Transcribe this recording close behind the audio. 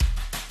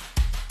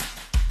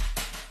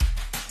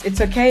It's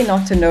okay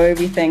not to know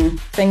everything.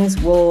 Things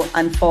will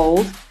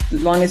unfold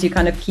as long as you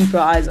kind of keep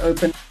your eyes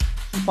open,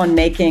 keep on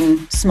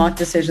making smart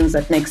decisions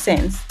that make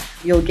sense.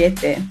 You'll get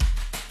there.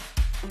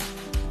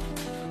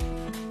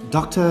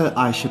 Dr.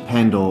 Aisha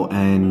Pandor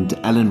and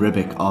Alan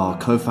Ribic are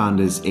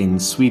co-founders in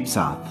Sweep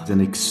South,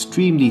 an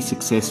extremely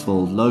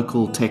successful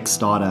local tech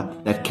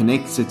startup that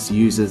connects its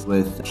users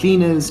with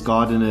cleaners,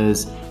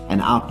 gardeners,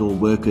 and outdoor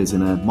workers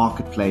in a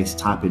marketplace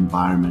type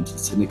environment.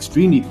 It's an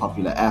extremely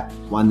popular app,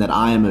 one that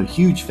I am a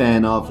huge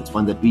fan of. It's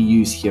one that we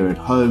use here at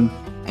home.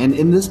 And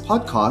in this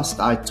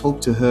podcast, I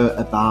talk to her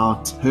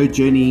about her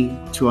journey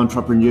to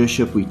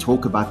entrepreneurship. We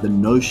talk about the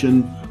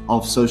notion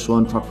of social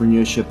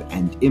entrepreneurship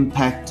and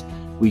impact.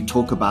 We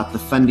talk about the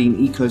funding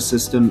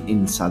ecosystem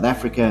in South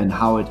Africa and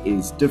how it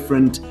is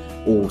different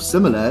or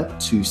similar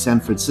to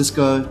San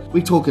Francisco.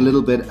 We talk a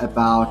little bit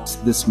about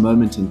this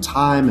moment in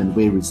time and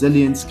where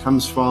resilience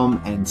comes from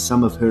and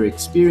some of her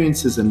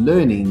experiences and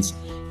learnings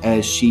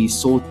as she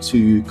sought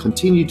to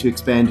continue to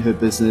expand her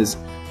business,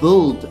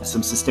 build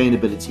some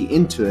sustainability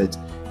into it,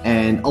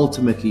 and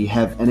ultimately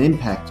have an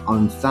impact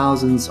on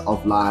thousands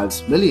of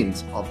lives,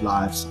 millions of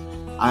lives.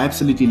 I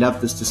absolutely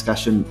love this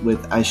discussion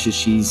with Aisha.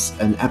 She's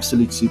an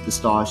absolute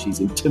superstar.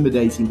 She's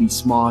intimidatingly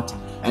smart,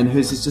 and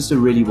hers is just a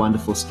really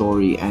wonderful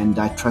story, and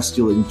I trust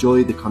you'll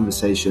enjoy the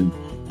conversation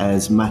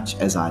as much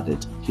as I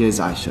did.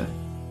 Here's Aisha.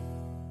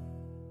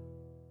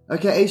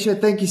 Okay, Aisha,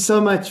 thank you so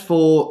much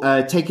for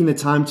taking the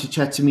time to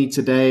chat to me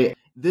today.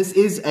 This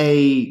is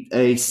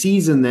a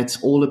season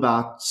that's all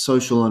about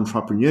social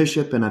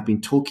entrepreneurship, and I've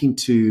been talking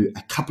to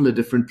a couple of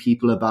different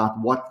people about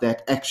what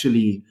that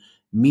actually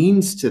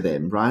means to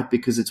them, right?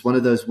 Because it's one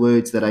of those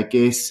words that I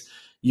guess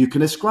you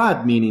can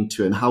ascribe meaning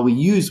to, and how we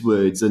use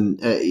words and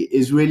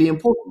is really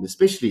important,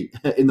 especially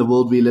in the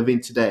world we live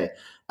in today.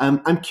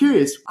 I'm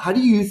curious, how do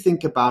you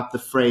think about the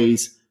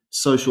phrase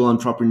social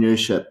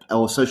entrepreneurship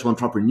or social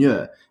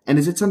entrepreneur? And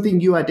is it something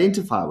you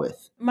identify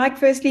with? Mike,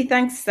 firstly,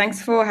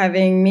 thanks for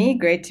having me.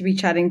 Great to be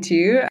chatting to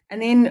you.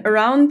 And then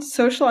around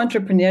social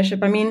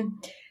entrepreneurship, I mean,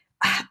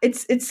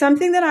 it's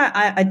something that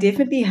I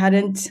definitely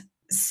hadn't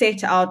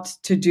set out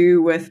to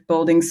do with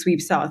building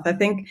Sweep South. I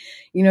think,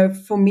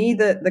 for me,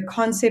 the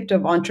concept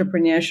of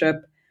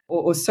entrepreneurship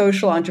or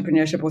social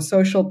entrepreneurship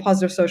or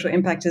positive social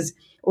impact has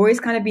always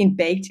kind of been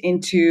baked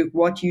into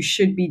what you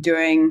should be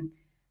doing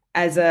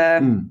as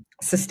a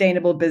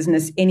sustainable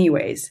business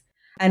anyways.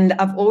 And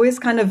I've always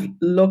kind of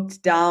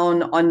looked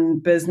down on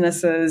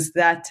businesses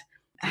that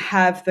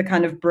have the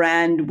kind of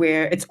brand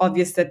where it's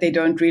obvious that they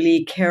don't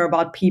really care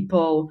about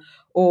people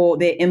or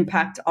their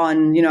impact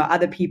on,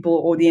 other people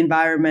or the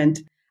environment.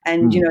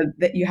 And,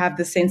 that you have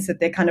the sense that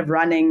they're kind of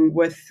running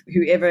with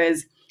whoever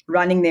is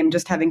running them,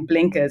 just having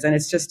blinkers, and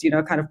it's just,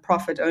 kind of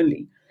profit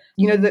only.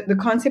 The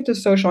concept of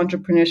social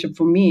entrepreneurship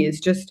for me is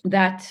just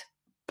that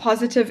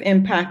positive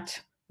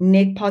impact,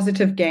 net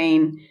positive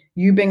gain,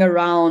 you being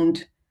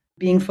around,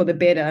 being for the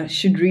better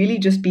should really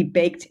just be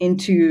baked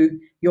into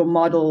your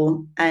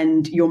model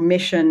and your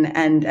mission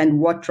and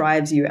what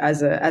drives you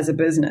as a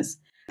business.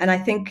 And I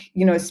think,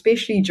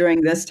 especially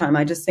during this time,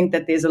 I just think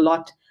that there's a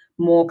lot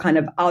more kind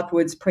of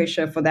outwards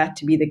pressure for that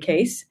to be the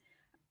case.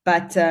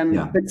 But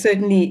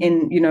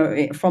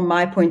certainly from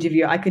my point of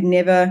view, I could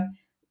never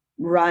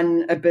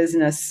run a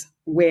business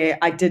where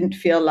I didn't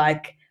feel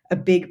like a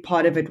big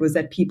part of it was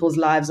that people's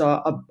lives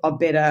are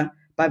better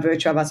by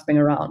virtue of us being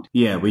around.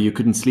 Yeah, where you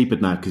couldn't sleep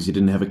at night because you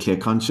didn't have a clear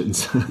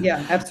conscience.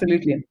 Yeah,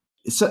 absolutely.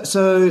 So,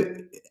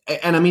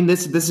 and I mean,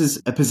 this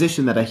is a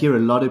position that I hear a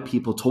lot of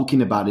people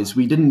talking about, is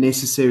we didn't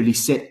necessarily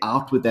set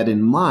out with that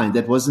in mind.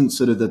 That wasn't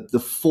sort of the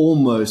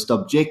foremost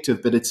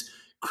objective, but it's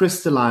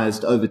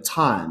crystallized over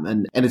time.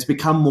 And it's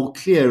become more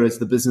clear as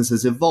the business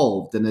has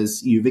evolved and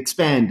as you've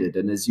expanded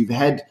and as you've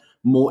had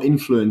more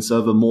influence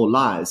over more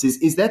lives.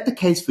 Is that the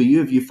case for you?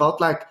 Have you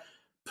felt like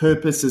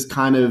purpose has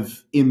kind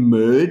of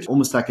emerged,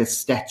 almost like a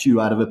statue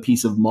out of a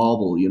piece of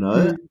marble,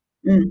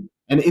 And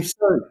if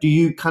so, do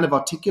you kind of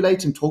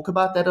articulate and talk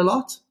about that a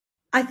lot?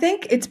 I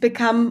think it's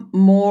become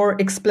more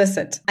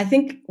explicit. I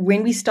think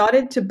when we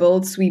started to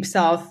build Sweep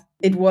South,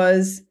 it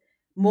was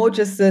more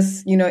just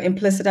this,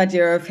 implicit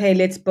idea of, hey,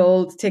 let's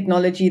build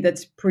technology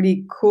that's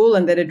pretty cool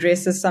and that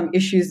addresses some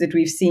issues that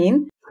we've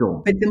seen.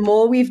 Sure. But the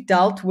more we've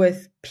dealt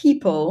with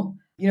people,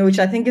 which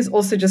I think is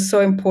also just so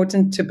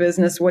important to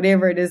business,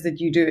 whatever it is that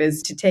you do,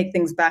 is to take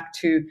things back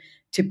to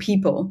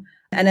people.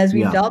 And as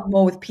we've dealt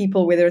more with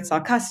people, whether it's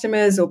our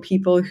customers or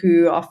people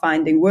who are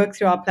finding work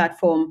through our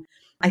platform,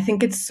 I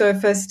think it's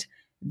surfaced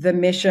the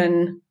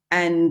mission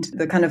and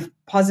the kind of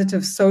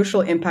positive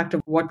social impact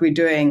of what we're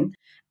doing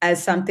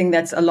as something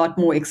that's a lot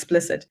more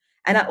explicit.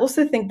 And I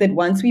also think that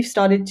once we've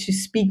started to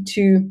speak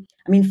to,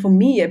 for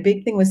me, a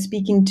big thing was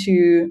speaking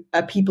to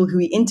people who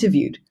we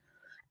interviewed.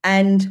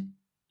 And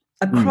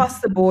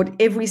across the board,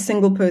 every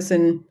single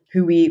person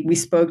who we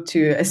spoke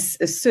to, is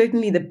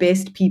certainly the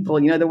best people,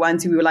 the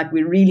ones who we were like,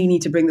 we really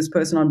need to bring this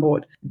person on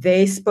board.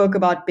 They spoke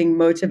about being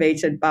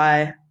motivated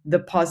by the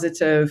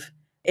positive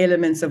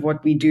elements of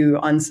what we do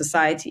on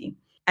society.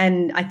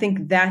 And I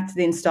think that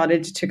then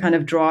started to kind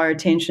of draw our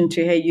attention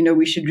to, hey,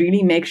 we should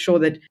really make sure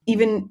that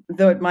even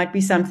though it might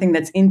be something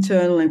that's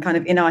internal and kind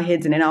of in our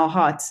heads and in our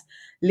hearts,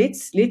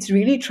 let's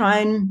really try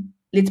and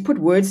let's put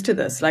words to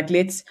this. Like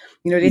let's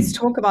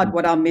talk about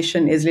what our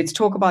mission is. Let's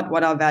talk about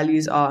what our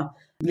values are.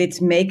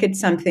 Let's make it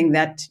something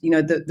that,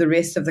 the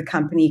rest of the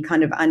company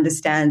kind of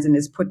understands and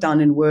is put down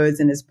in words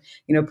and is,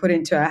 put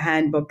into a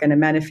handbook and a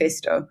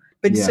manifesto.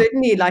 But Yeah.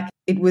 certainly like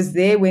it was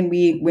there when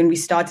we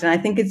started. And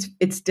I think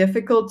it's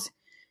difficult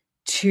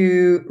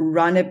to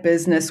run a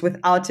business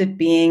without it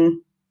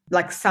being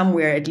like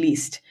somewhere at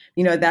least,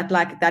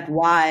 that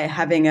why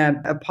having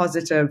a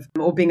positive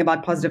or being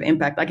about positive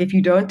impact. Like if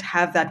you don't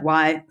have that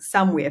why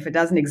somewhere, if it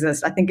doesn't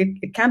exist, I think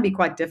it can be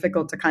quite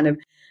difficult to kind of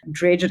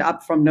dredge it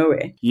up from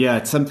nowhere. Yeah,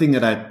 it's something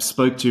that I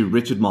spoke to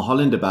Richard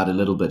Mulholland about a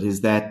little bit,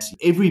 is that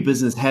every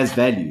business has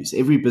values.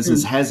 Every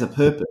business has a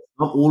purpose.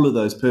 Not all of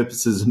those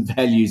purposes and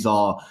values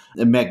are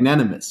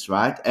magnanimous,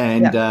 right?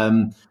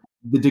 And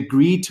the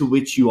degree to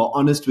which you are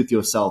honest with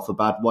yourself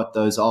about what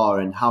those are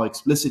and how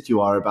explicit you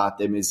are about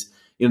them is,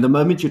 the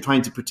moment you're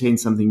trying to pretend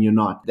something you're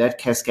not, that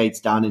cascades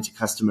down into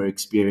customer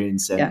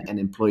experience and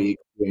employee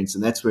experience.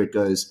 And that's where it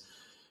goes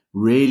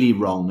really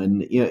wrong.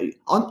 And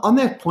on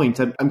that point,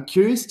 I'm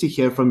curious to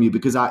hear from you,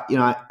 because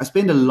I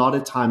spend a lot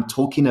of time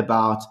talking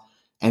about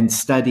and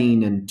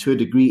studying and to a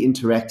degree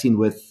interacting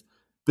with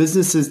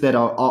businesses that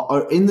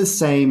are in the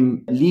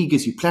same league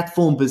as you,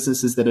 platform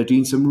businesses that are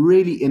doing some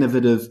really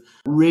innovative,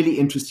 really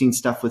interesting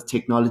stuff with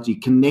technology,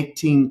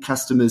 connecting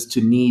customers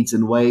to needs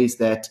in ways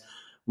that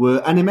were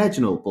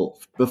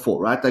unimaginable before,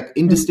 right? Like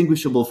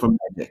indistinguishable from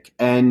magic.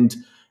 And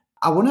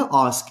I want to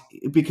ask,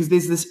 because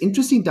there's this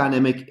interesting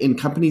dynamic in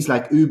companies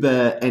like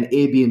Uber and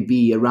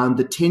Airbnb around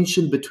the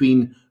tension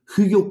between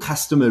who your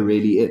customer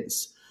really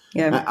is.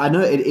 Yeah. I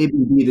know at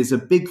Airbnb, there's a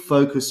big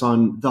focus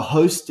on the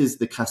host is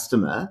the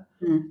customer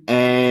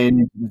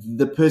and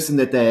the person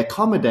that they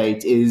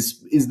accommodate is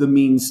the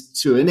means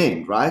to an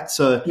end, right?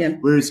 So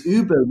whereas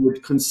Uber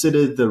would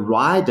consider the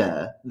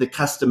rider, the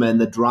customer, and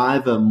the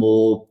driver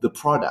more the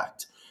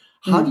product.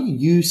 How do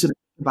you sort of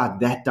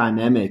about that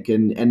dynamic,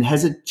 and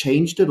has it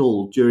changed at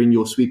all during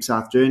your Sweep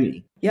South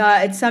journey?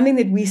 Yeah, it's something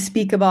that we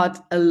speak about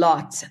a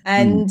lot.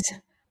 And,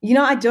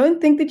 I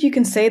don't think that you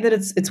can say that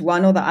it's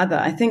one or the other.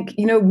 I think,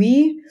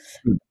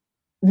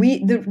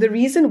 the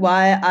reason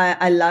why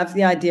I love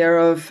the idea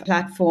of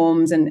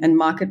platforms and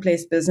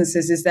marketplace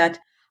businesses is that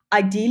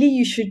ideally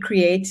you should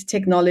create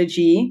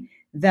technology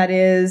that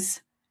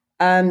is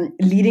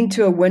leading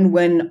to a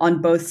win-win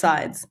on both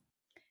sides.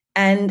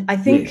 And I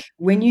think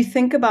when you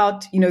think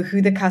about,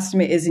 who the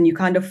customer is and you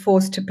kind of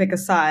forced to pick a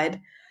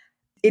side,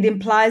 it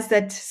implies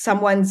that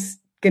someone's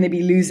going to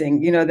be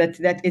losing,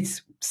 that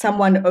it's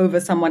someone over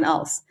someone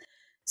else.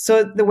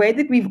 So the way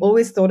that we've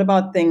always thought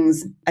about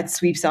things at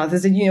Sweep South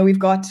is that, we've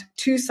got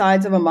two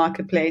sides of a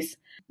marketplace.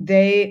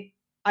 They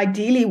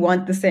ideally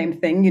want the same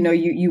thing.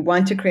 You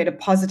want to create a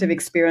positive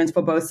experience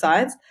for both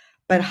sides,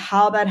 but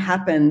how that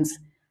happens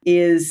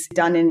is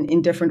done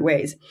in different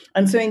ways.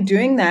 And so in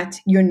doing that,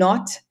 you're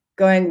not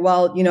going,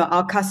 well,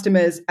 our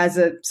customers, as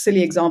a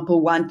silly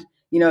example, want,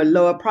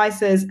 lower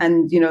prices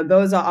and,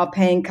 those are our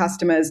paying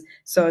customers.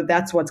 So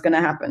that's what's going to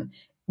happen.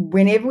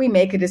 Whenever we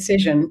make a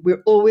decision,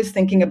 we're always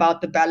thinking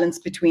about the balance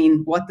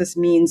between what this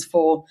means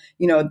for,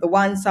 the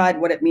one side,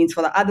 what it means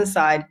for the other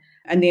side,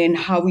 and then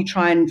how we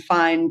try and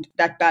find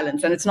that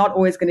balance. And it's not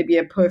always going to be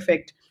a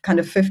perfect kind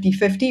of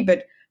 50-50,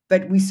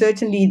 but we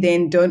certainly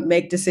then don't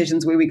make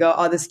decisions where we go,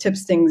 oh, this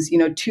tips things,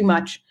 too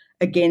much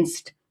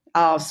against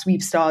our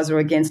sweep stars or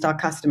against our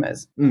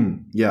customers.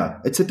 Yeah,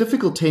 it's a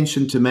difficult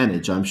tension to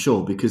manage, I'm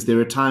sure, because there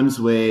are times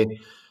where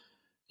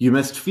you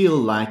must feel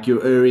like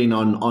you're erring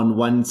on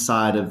one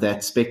side of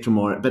that spectrum,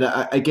 but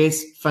I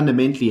guess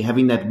fundamentally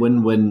having that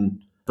win-win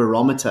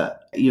barometer,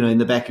 in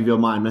the back of your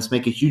mind must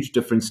make a huge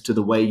difference to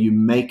the way you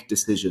make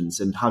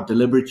decisions and how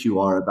deliberate you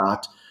are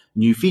about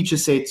new feature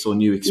sets or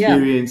new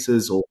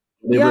experiences or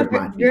whatever it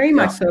might be. Very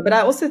much so. But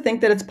I also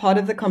think that it's part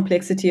of the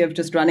complexity of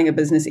just running a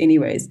business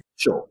anyways.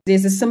 Sure.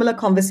 There's a similar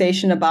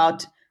conversation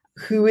about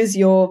who is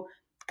your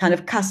kind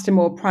of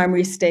customer or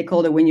primary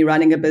stakeholder when you're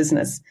running a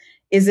business.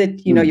 Is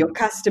it, your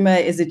customer?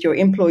 Is it your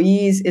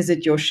employees? Is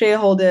it your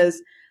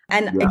shareholders?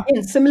 And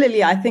again,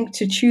 similarly, I think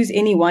to choose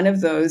any one of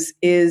those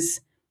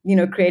is,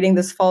 creating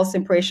this false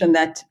impression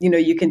that,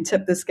 you can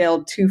tip the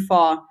scale too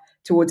far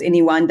towards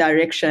any one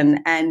direction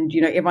and,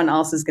 everyone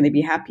else is going to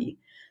be happy.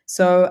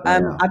 So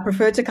I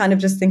prefer to kind of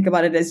just think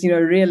about it as,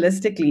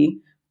 realistically,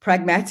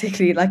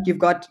 pragmatically, like you've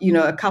got,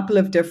 a couple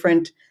of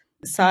different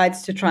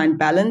sides to try and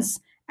balance.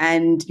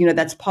 And,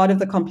 that's part of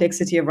the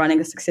complexity of running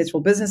a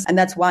successful business. And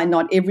that's why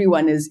not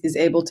everyone is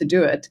able to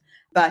do it.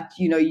 But,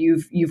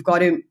 you've got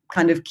to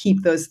kind of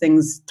keep those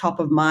things top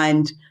of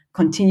mind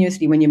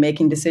continuously when you're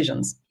making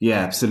decisions. Yeah,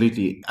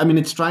 absolutely. I mean,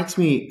 it strikes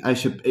me,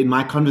 Aisha, in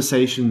my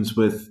conversations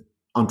with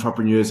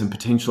entrepreneurs and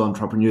potential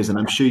entrepreneurs, and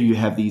I'm sure you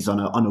have these on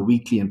a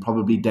weekly and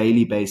probably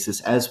daily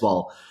basis as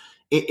well.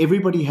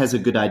 Everybody has a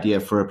good idea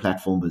for a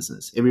platform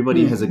business.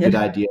 Everybody has a good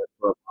idea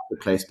for a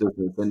marketplace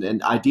business,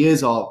 and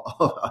ideas are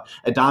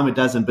a dime a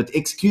dozen, but the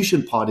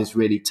execution part is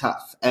really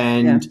tough. Yeah.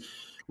 And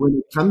when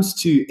it comes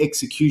to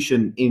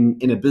execution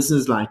in a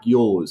business like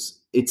yours,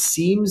 it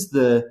seems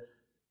the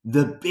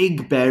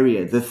big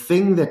barrier, the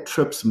thing that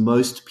trips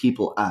most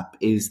people up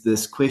is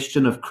this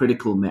question of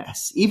critical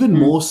mass, even Mm.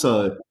 more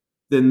so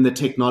than the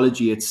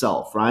technology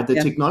itself, right? The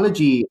Yeah.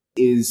 technology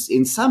is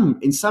in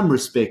some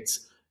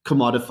respects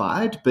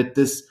commodified, but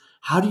this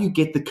how do you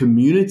get the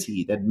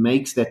community that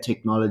makes that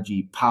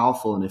technology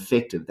powerful and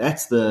effective?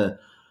 That's Yeah.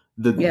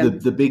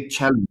 the big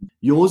challenge.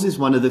 Yours is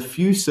one of the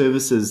few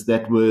services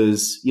that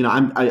was,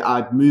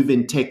 I move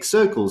in tech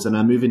circles and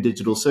I move in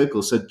digital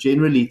circles. So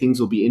generally things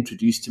will be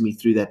introduced to me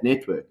through that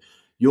network.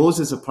 Yours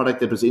is a product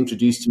that was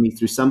introduced to me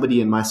through somebody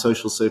in my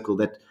social circle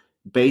that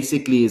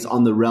basically is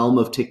on the realm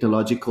of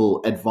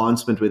technological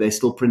advancement where they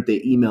still print their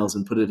emails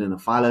and put it in a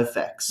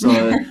filofax.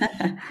 So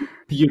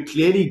you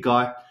clearly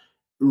got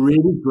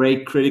really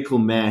great critical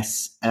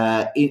mass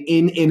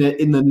in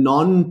the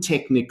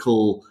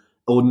non-technical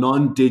or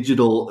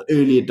non-digital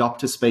early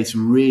adopter space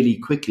really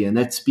quickly, and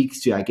that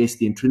speaks to, I guess,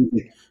 the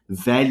intrinsic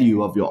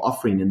value of your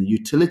offering and the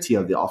utility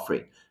of the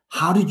offering.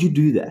 How did you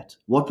do that?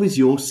 What was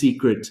your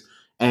secret,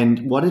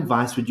 and what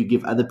advice would you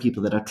give other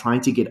people that are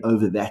trying to get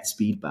over that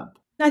speed bump?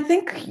 I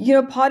think,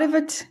 part of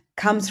it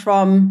comes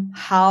from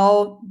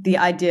how the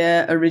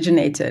idea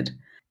originated.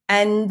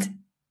 And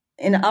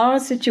in our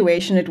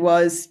situation, it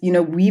was,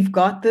 we've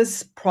got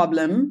this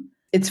problem.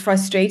 It's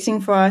frustrating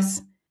for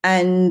us.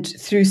 And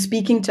through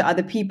speaking to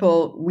other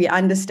people, we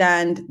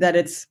understand that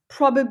it's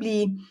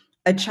probably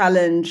a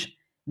challenge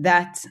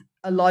that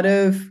a lot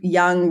of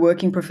young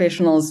working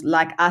professionals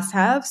like us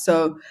have.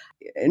 So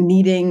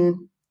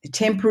needing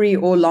temporary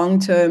or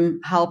long-term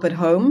help at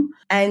home.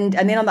 And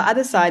then on the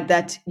other side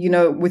that,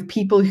 with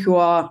people who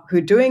are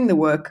doing the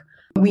work,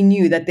 we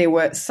knew that there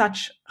were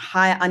such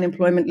high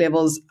unemployment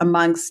levels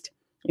amongst,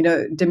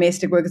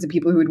 domestic workers and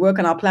people who would work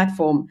on our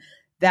platform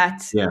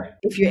that Yeah.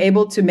 if you're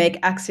able to make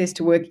access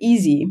to work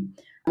easy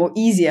or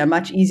easier,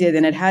 much easier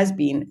than it has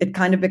been, it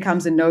kind of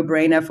becomes a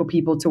no-brainer for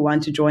people to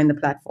want to join the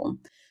platform.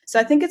 So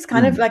I think it's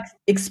kind of Mm. like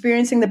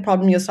experiencing the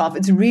problem yourself.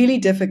 It's really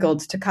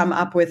difficult to come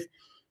up with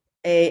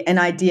an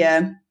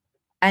idea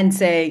and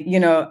say,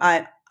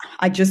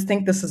 I just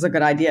think this is a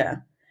good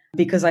idea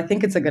because I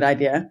think it's a good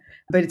idea,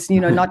 but it's,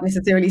 not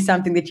necessarily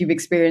something that you've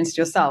experienced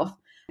yourself,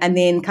 and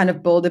then kind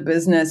of build a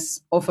business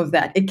off of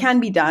that. It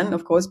can be done,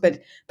 of course, but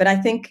I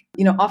think,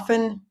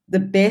 often the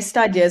best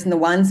ideas and the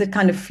ones that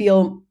kind of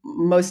feel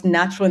most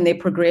natural in their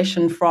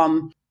progression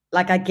from,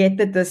 like, I get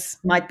that this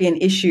might be an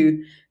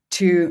issue,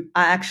 to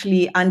I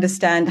actually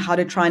understand how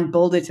to try and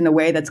build it in a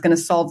way that's going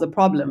to solve the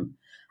problem,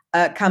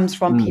 comes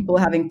from Mm. people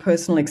having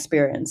personal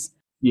experience.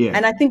 Yeah.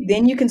 And I think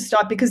then you can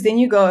start, because then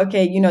you go,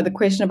 okay, the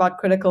question about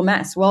critical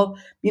mass. Well,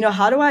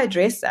 how do I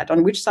address that?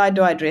 On which side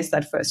do I address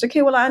that first?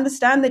 Okay, well, I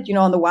understand that,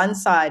 on the one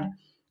side,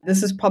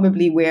 this is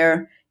probably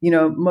where,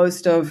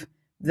 most of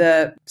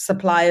the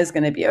supply is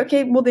going to be.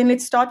 Okay, well, then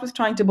let's start with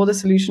trying to build a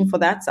solution for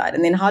that side.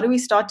 And then how do we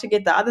start to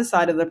get the other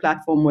side of the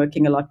platform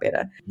working a lot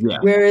better? Yeah.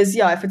 Whereas,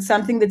 if it's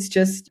something that's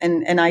just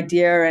an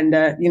idea and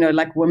a,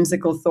 like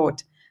whimsical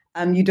thought,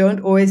 you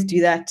don't always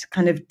do that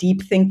kind of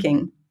deep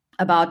thinking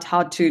about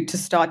how to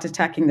start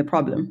attacking the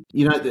problem.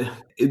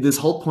 This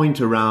whole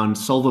point around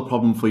solve a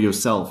problem for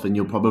yourself, and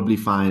you'll probably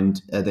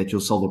find that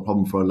you'll solve a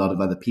problem for a lot of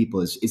other people,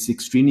 is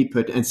extremely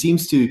pertinent and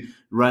seems to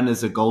run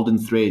as a golden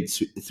thread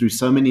through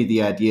so many of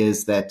the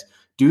ideas that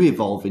do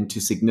evolve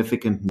into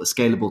significant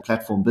scalable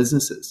platform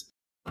businesses.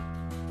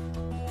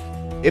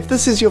 If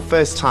this is your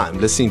first time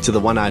listening to The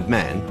One-Eyed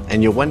Man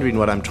and you're wondering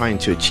what I'm trying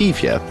to achieve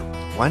here,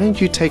 why don't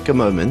you take a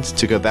moment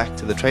to go back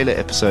to the trailer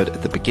episode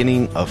at the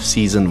beginning of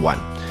season 1.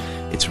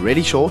 It's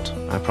really short,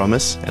 I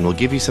promise, and will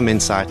give you some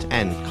insight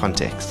and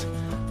context.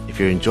 If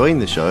you're enjoying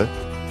the show,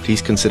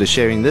 please consider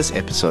sharing this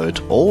episode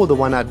or the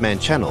One-Eyed Man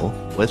channel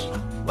with,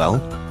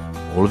 well,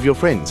 all of your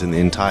friends in the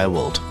entire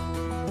world.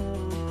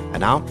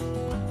 And now,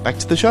 back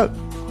to the show.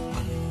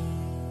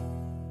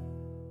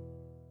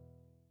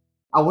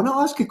 I want to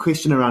ask a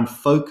question around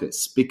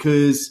focus,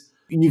 because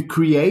you've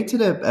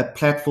created a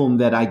platform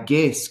that I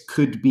guess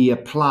could be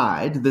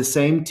applied, the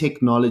same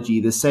technology,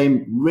 the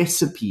same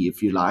recipe,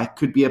 if you like,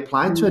 could be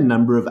applied to a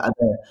number of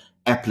other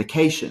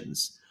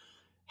applications.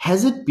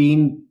 Has it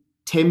been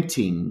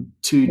tempting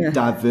to Yeah.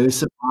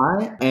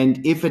 diversify? And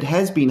if it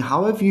has been,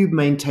 how have you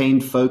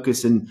maintained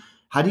focus, and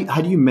how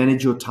do you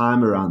manage your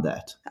time around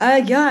that?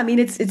 Yeah, I mean,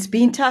 it's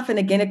been tough. And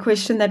again, a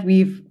question that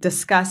we've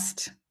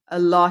discussed a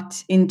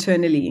lot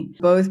internally,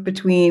 both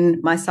between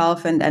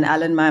myself and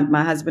Alan,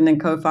 my husband and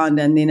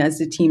co-founder, and then as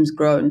the team's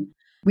grown.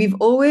 We've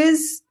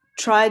always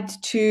tried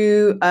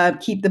to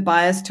keep the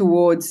bias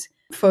towards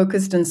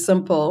focused and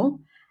simple,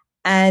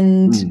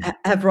 and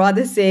have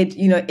rather said,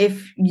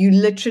 if you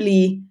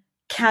literally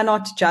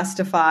cannot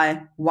justify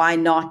why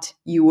not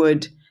you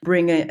would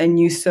bring a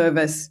new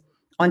service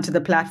onto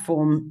the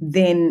platform,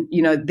 then,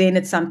 then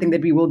it's something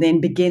that we will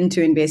then begin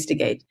to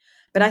investigate.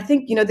 But I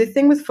think, the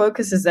thing with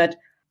focus is that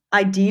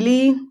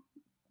ideally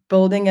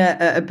building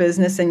a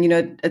business, and,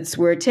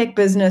 we're a tech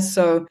business.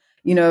 So,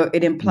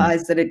 It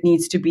implies that it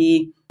needs to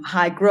be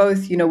high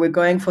growth. We're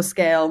going for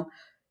scale.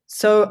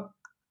 So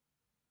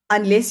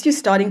unless you're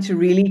starting to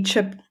really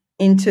chip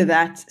into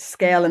that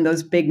scale and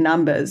those big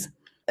numbers,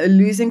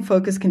 losing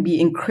focus can be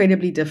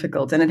incredibly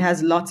difficult, and it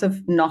has lots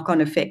of knock-on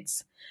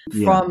effects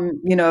Yeah.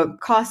 from,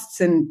 costs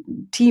and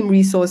team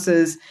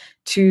resources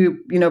to,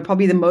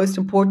 probably the most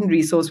important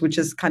resource, which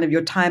is kind of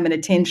your time and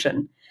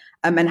attention,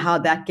 and how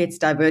that gets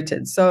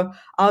diverted. So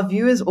our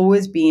view has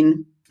always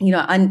been,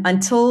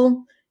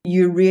 until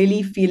you're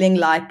really feeling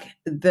like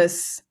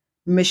this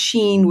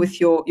machine with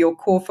your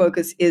core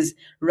focus is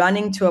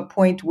running to a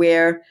point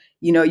where,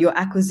 your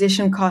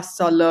acquisition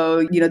costs are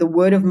low, the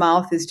word of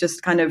mouth is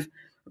just kind of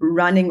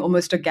running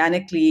almost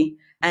organically.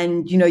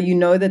 And, you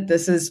know that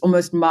this is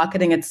almost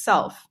marketing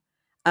itself.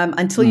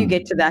 Until you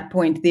get to that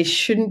point, there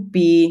shouldn't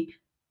be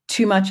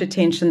too much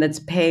attention that's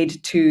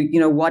paid to,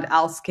 what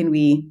else can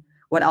we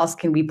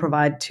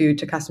provide to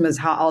customers?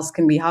 How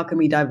can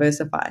we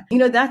diversify?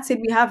 That said,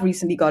 we have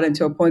recently got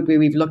into a point where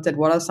we've looked at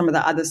what are some of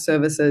the other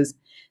services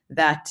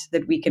that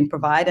we can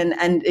provide.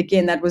 And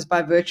again, that was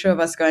by virtue of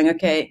us going,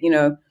 okay,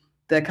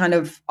 the kind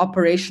of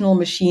operational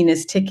machine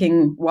is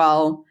ticking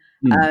while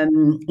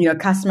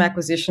customer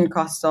acquisition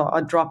costs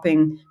are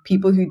dropping.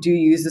 People who do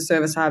use the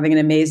service are having an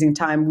amazing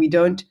time.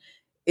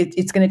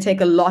 It's going to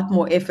take a lot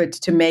more effort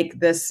to make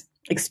this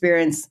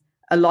experience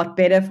a lot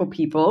better for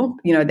people.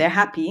 They're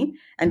happy,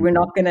 and we're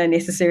not going to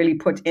necessarily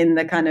put in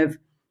the kind of,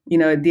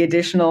 the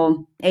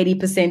additional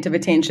 80% of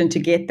attention to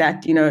get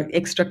that,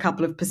 extra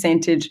couple of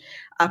percentage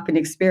up in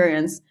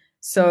experience.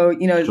 So,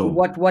 Sure.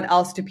 what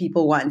else do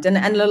people want? And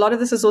a lot of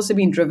this has also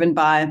been driven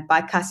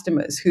by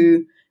customers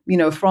who,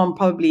 from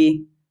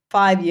probably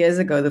 5 years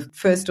ago, the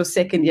first or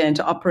second year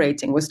into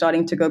operating, were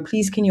starting to go,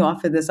 please, can you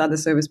offer this other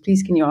service?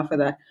 Please, can you offer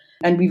that?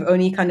 And we've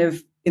only kind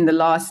of in the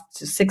last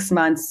 6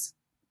 months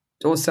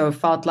or so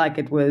felt like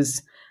it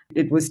was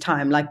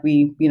time, like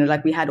we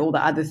had all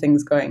the other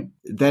things going.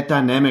 That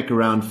dynamic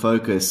around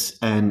focus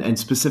and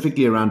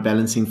specifically around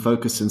balancing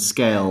focus and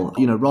scale,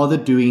 rather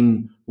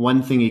doing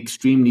one thing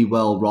extremely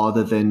well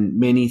rather than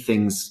many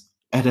things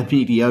at a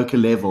mediocre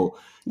level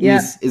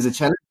Yeah, is a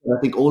challenge that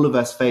I think all of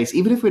us face,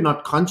 even if we're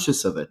not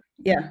conscious of it.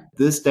 yeah.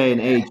 This day and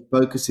age,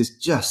 focus is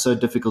just so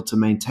difficult to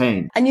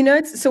maintain. And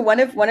it's so one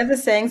of the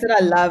sayings that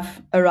I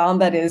love around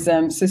that is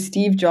so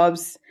Steve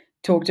Jobs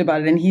talked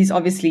about it, and he's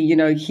obviously,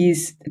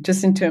 he's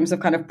just in terms of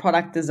kind of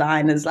product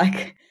design is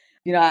like,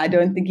 I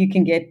don't think you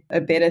can get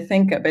a better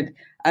thinker, but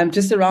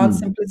just around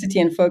simplicity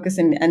and focus,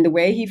 and the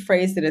way he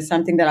phrased it is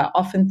something that I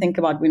often think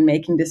about when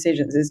making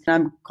decisions. Is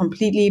I'm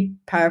completely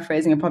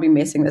paraphrasing and probably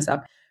messing this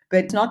up,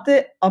 but not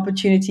the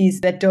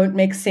opportunities that don't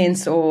make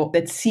sense or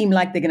that seem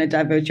like they're going to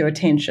divert your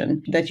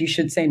attention that you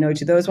should say no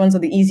to. Those ones are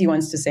the easy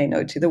ones to say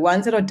no to. The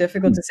ones that are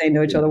difficult to say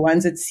no to are the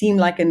ones that seem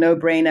like a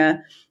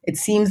no-brainer. It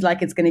seems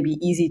like it's going to be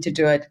easy to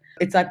do it.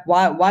 It's like,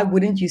 why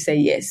wouldn't you say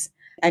yes?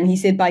 And he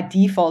said by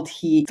default,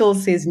 he still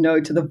says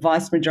no to the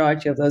vast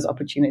majority of those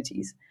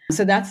opportunities.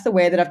 So that's the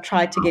way that I've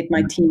tried to get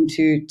my team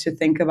to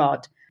think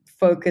about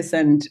focus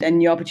and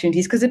new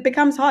opportunities, because it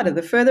becomes harder.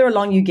 The further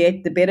along you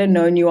get, the better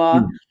known you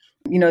are.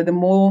 The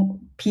more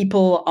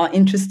people are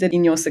interested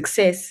in your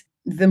success,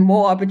 the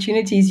more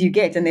opportunities you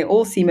get, and they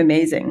all seem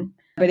amazing.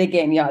 But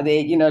again, yeah,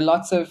 there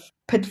lots of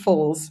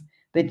pitfalls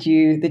that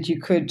you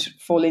could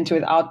fall into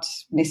without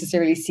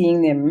necessarily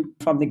seeing them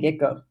from the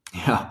get-go.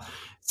 Yeah.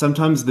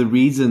 Sometimes the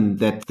reason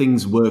that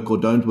things work or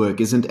don't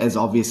work isn't as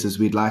obvious as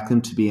we'd like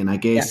them to be. And I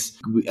guess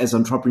we, as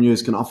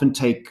entrepreneurs, can often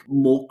take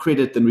more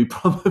credit than we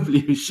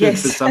probably should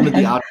for Yes. some of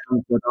the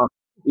outcomes that are.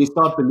 You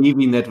start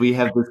believing that we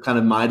have this kind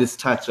of Midas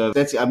touch of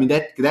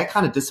that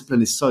kind of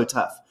discipline is so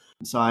tough.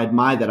 So I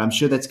admire that. I'm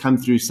sure that's come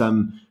through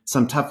some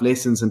tough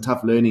lessons and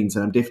tough learnings,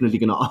 and I'm definitely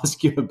going to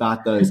ask you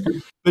about those.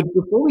 But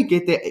before we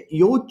get there,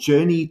 your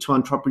journey to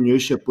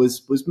entrepreneurship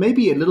was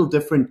maybe a little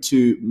different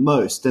to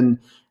most. And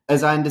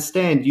as I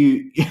understand,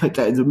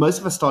 most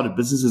of us started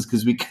businesses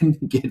because we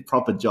couldn't get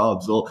proper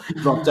jobs or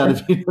dropped out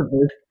of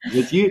university.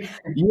 But you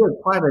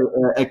had quite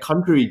a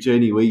contrary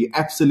journey where you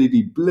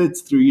absolutely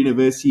blitzed through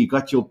university. You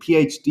got your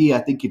PhD, I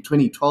think, in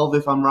 2012,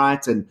 if I'm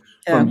right, and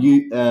Yeah. from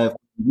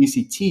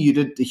UCT, you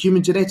did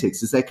human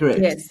genetics. Is that correct?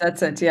 Yes,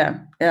 that's it. Yeah.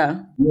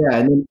 Yeah. Yeah,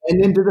 and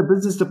then did a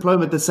business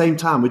diploma at the same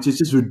time, which is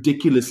just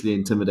ridiculously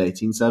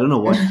intimidating. So I don't know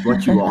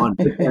what you were on,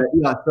 but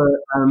yeah,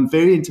 so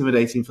very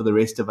intimidating for the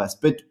rest of us.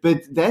 But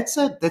that's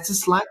a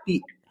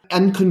slightly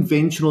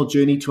unconventional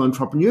journey to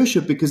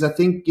entrepreneurship, because I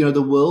think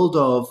the world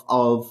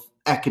of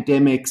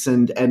academics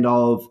and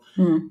of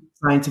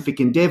scientific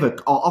endeavor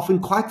are often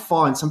quite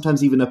far and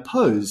sometimes even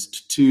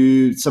opposed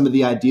to some of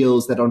the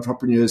ideals that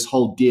entrepreneurs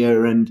hold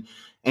dear and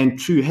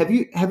true. Have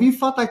you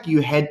felt like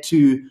you had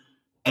to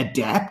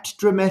adapt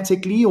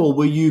dramatically, or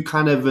were you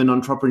kind of an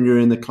entrepreneur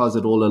in the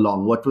closet all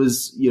along? What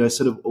was,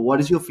 what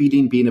is your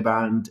feeling been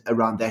around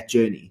that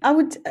journey? I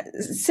would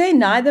say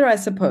neither, I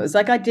suppose.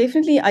 Like I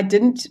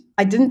didn't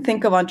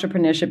think of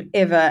entrepreneurship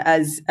ever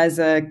as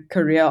a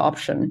career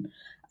option.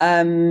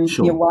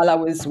 Sure. while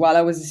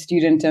I was a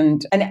student,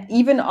 and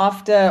even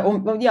after,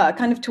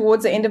 kind of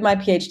towards the end of my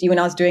PhD when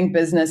I was doing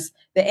business,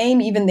 the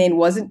aim even then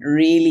wasn't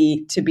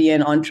really to be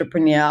an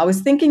entrepreneur. I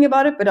was thinking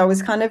about it, but I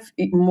was kind of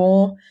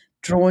more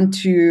drawn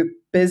to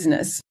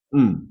business.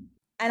 Mm.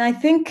 And I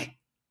think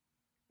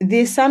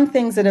there's some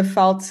things that have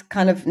felt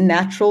kind of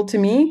natural to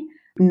me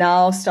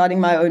now starting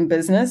my own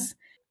business.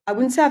 I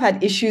wouldn't say I've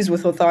had issues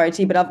with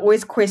authority, but I've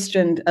always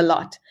questioned a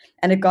lot.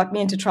 And it got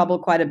me into trouble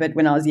quite a bit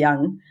when I was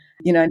young,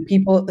 and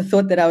people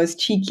thought that I was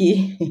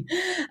cheeky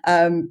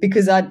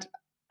because I'd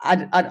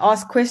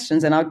ask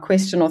questions and I'd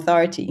question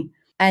authority.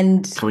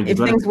 And Coming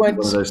to one of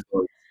those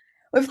stories.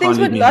 if things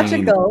Can't leave weren't me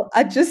hanging there. logical,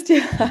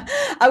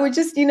 I would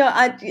just,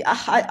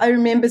 I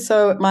remember,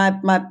 so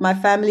my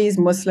family is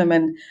Muslim,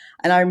 and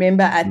I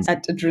remember at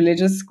a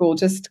religious school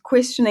just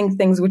questioning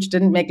things which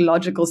didn't make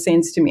logical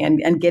sense to me,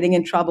 and getting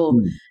in trouble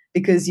Mm.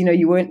 because,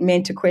 you weren't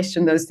meant to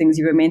question those things.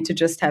 You were meant to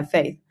just have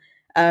faith,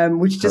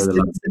 which So just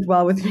didn't sit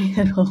well with me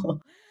at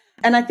all.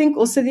 And I think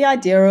also the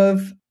idea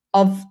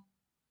of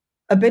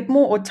a bit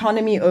more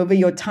autonomy over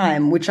your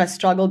time, which I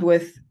struggled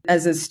with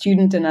as a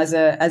student and as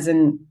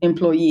an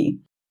employee.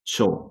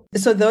 Sure.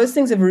 So those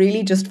things have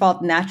really just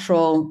felt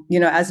natural,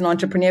 as an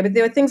entrepreneur, but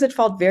there were things that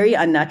felt very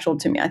unnatural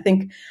to me. I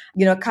think,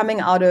 coming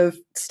out of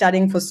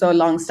studying for so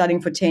long,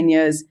 studying for 10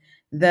 years,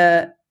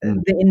 the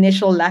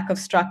initial lack of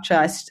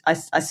structure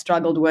I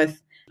struggled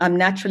with. I'm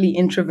naturally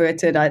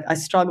introverted. I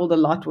struggled a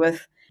lot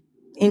with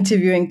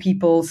interviewing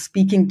people,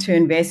 speaking to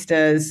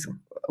investors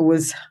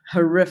was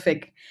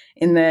horrific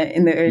in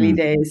the early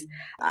days.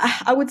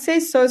 I would say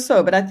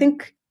so, but I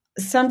think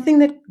something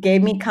that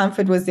gave me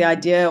comfort was the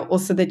idea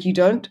also that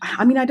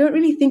I don't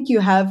really think you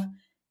have,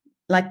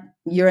 like,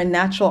 you're a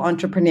natural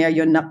entrepreneur.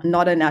 You're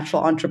not a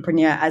natural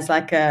entrepreneur as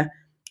like a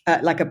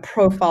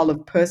profile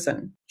of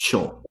person.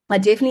 Sure. I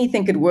definitely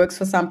think it works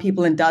for some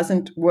people and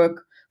doesn't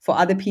work for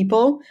other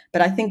people.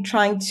 But I think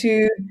trying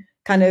to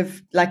kind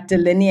of like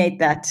delineate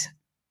that,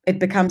 it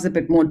becomes a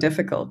bit more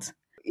difficult.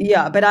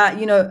 Yeah, but I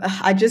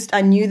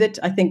knew that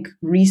I think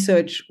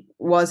research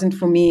wasn't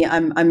for me.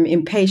 I'm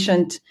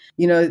impatient.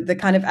 The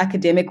kind of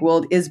academic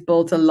world is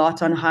built a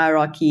lot on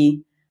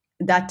hierarchy.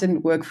 That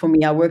didn't work for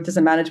me. I worked as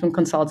a management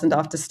consultant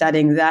after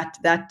studying. That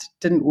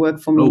didn't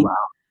work for Oh, me.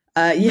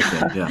 wow. Yeah.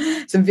 Okay,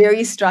 yeah. So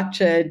very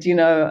structured,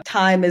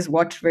 time is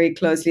watched very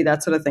closely,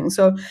 that sort of thing.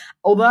 So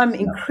although I'm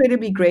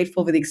incredibly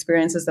grateful for the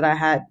experiences that I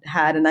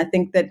had, and I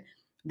think that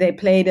they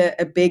played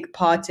a big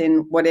part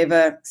in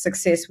whatever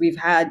success we've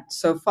had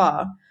so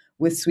far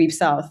with Sweep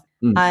South,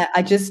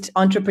 I just,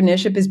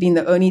 entrepreneurship has been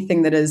the only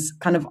thing that has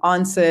kind of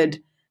answered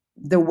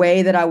the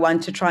way that I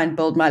want to try and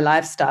build my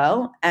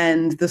lifestyle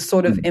and the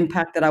sort of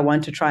impact that I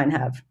want to try and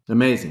have.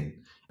 Amazing.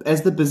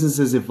 As the business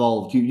has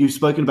evolved, you've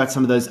spoken about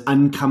some of those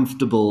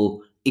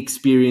uncomfortable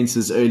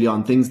experiences early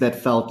on, things that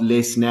felt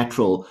less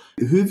natural.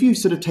 Who have you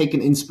sort of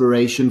taken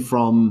inspiration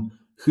from?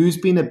 Who's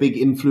been a big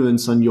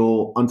influence on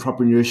your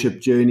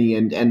entrepreneurship journey,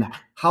 and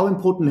how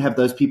important have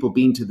those people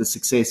been to the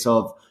success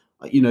of,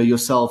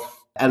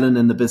 yourself, Ellen,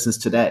 and the business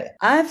today?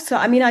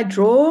 I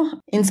draw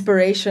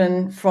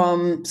inspiration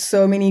from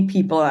so many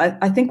people.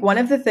 I think one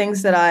of the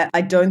things that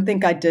I don't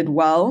think I did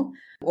well,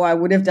 or I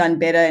would have done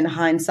better in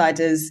hindsight,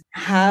 is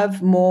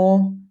have more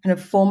kind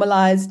of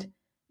formalized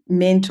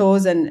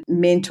mentors and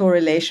mentor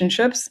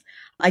relationships.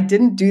 I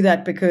didn't do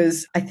that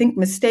because I think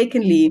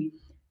mistakenly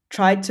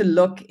tried to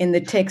look in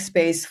the tech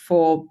space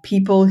for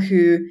people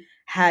who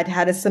had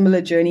had a similar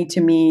journey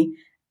to me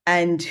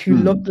and who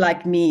looked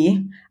like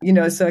me.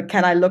 So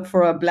can I look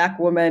for a Black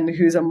woman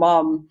who's a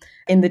mom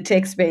in the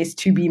tech space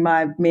to be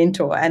my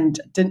mentor?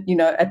 And didn't,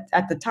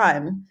 at the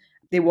time,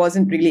 there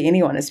wasn't really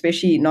anyone,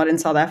 especially not in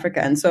South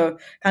Africa. And so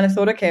kind of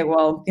thought, okay,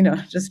 well,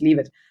 just leave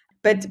it.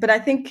 But I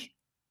think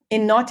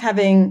in not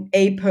having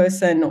a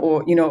person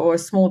or a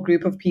small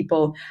group of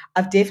people,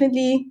 I've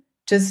definitely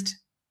just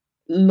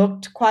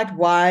looked quite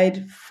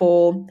wide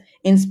for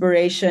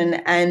inspiration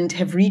and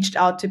have reached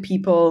out to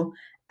people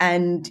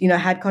and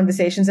had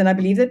conversations. And I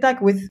believe that,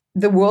 like, with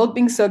the world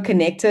being so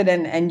connected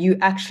and you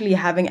actually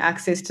having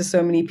access to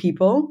so many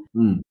people,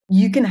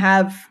 you can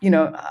have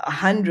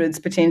hundreds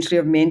potentially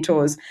of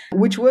mentors,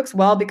 which works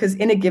well because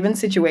in a given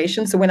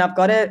situation, so when I've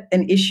got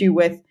an issue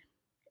with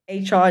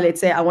HR,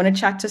 let's say I want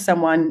to chat to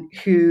someone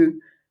who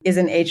is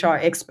an HR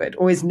expert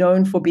or is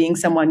known for being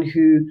someone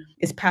who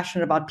is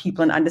passionate about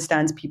people and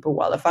understands people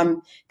well. If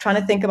I'm trying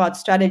to think about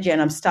strategy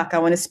and I'm stuck, I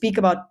want to speak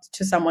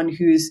to someone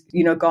who's,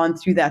 gone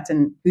through that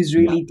and who's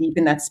really deep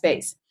in that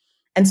space.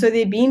 And so there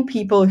have been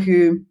people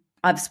who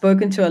I've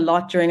spoken to a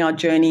lot during our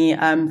journey.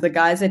 The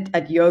guys at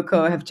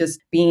Yoko have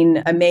just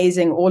been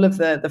amazing. All of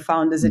the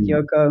founders at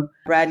Yoko,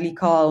 Bradley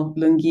Carl,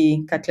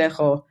 Lungi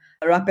Katlejo,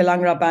 Rapelang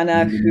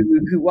Rabana,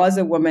 who was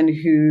a woman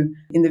who,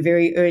 in the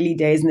very early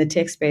days in the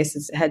tech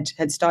space,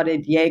 had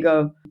started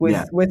Yego with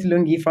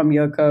Lungi from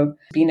Yoko,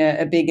 been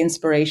a big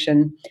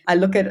inspiration. I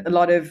look at a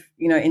lot of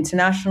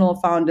international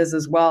founders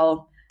as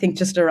well. I think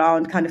just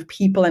around kind of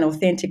people and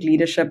authentic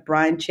leadership.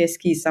 Brian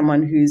Chesky,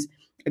 someone who's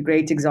a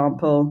great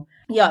example.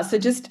 Yeah, so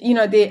just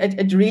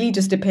it really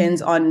just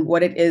depends on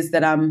what it is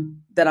that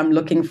I'm that I'm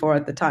looking for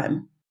at the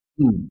time.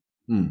 Mm,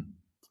 mm.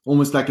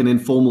 Almost like an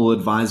informal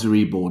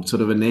advisory board,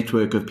 sort of a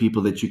network of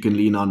people that you can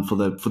lean on for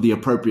the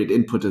appropriate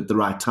input at the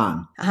right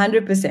time.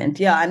 100%.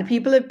 Yeah. And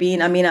people have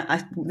been, I mean,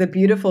 the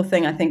beautiful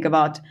thing I think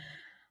about,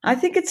 I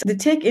think it's the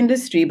tech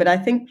industry, but I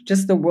think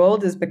just the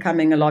world is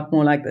becoming a lot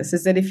more like this,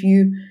 is that if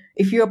you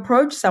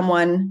approach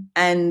someone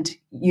and,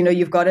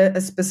 you've got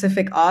a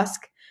specific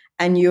ask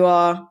and you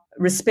are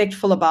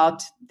respectful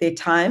about their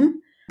time,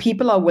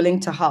 people are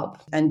willing to help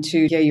and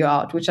to hear you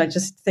out, which I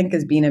just think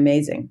has been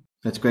amazing.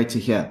 That's great to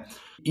hear.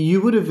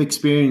 You would have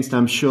experienced,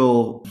 I'm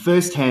sure,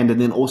 firsthand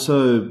and then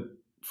also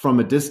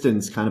from a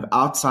distance, kind of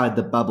outside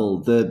the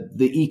bubble, the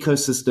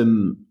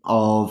ecosystem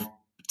of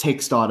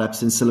tech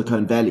startups in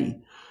Silicon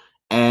Valley.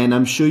 And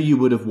I'm sure you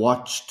would have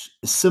watched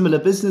similar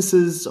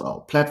businesses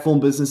or platform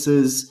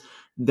businesses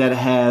that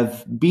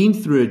have been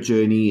through a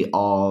journey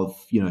of,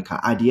 kind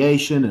of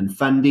ideation and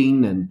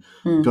funding and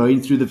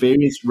going through the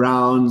various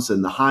rounds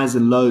and the highs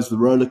and lows, the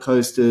roller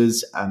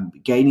coasters,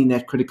 gaining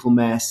that critical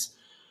mass.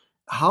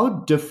 How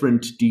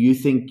different do you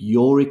think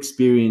your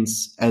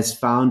experience as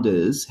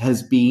founders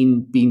has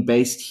been being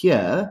based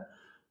here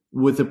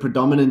with a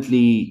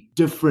predominantly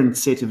different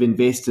set of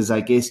investors,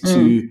 I guess,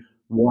 to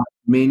what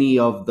many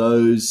of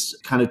those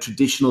kind of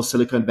traditional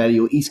Silicon Valley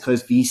or East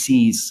Coast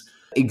VCs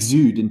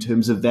exude in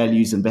terms of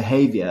values and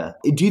behavior?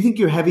 Do you think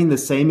you're having the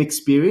same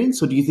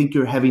experience, or do you think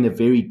you're having a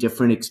very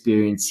different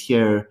experience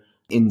here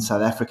in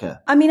South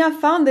Africa? I mean, I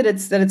found that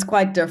it's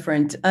quite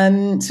different.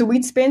 So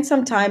we'd spent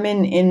some time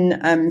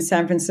in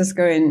San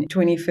Francisco in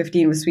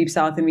 2015 with Sweep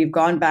South, and we've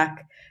gone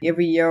back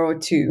every year or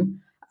two.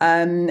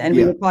 And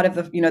we were part of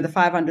the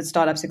 500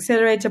 Startups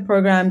Accelerator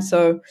program.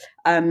 So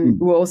we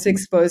were also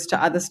exposed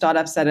to other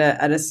startups at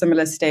a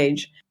similar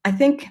stage. I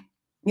think,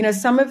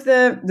 some of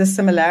the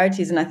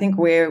similarities, and I think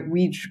where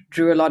we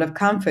drew a lot of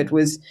comfort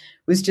was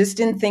just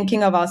in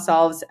thinking of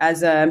ourselves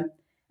as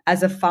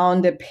a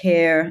founder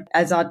pair,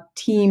 as our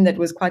team that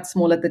was quite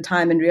small at the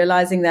time, and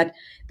realizing that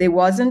there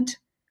wasn't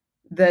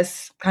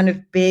this kind of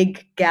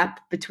big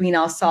gap between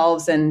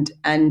ourselves and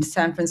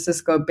San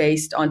Francisco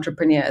based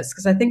entrepreneurs.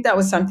 Because I think that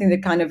was something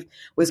that kind of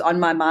was on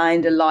my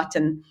mind a lot.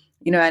 And,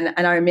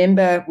 and I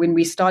remember when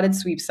we started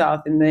Sweep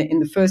South in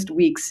the first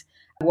weeks,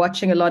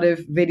 watching a lot of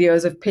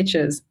videos of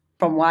pitches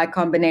from Y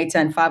Combinator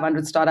and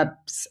 500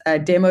 Startups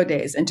demo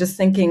days, and just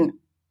thinking,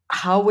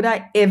 how would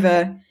I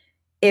ever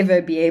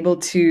be able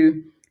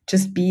to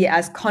just be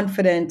as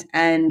confident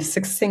and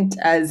succinct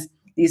as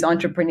these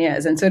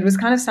entrepreneurs? And so it was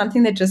kind of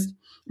something that just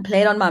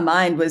played on my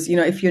mind was,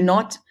 if you're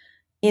not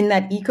in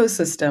that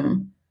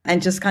ecosystem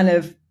and just kind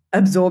of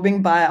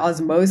absorbing by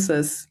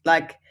osmosis,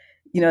 like,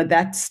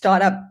 that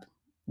startup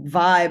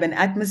vibe and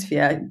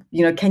atmosphere,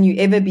 can you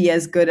ever be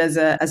as good as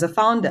a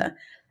founder?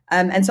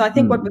 And so I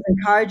think what was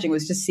encouraging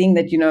was just seeing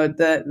that,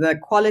 the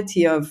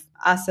quality of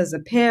us as a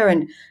pair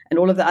and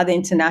all of the other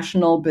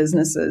international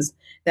businesses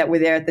that were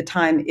there at the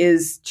time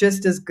is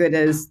just as good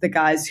as the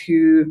guys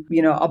who,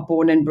 are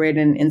born and bred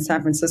in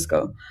San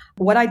Francisco.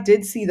 What I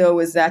did see, though,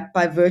 was that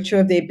by virtue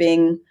of there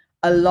being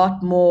a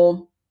lot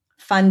more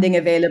funding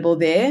available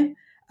there,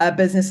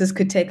 businesses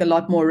could take a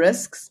lot more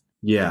risks.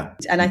 Yeah.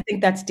 And I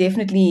think that's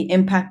definitely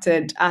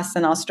impacted us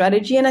and our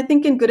strategy. And I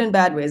think in good and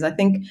bad ways. I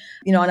think,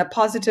 on a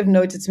positive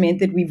note, it's meant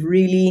that we've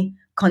really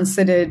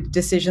considered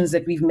decisions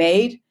that we've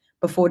made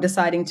before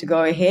deciding to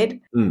go ahead.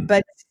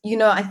 But,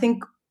 I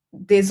think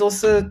there's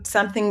also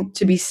something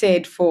to be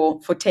said for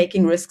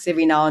taking risks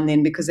every now and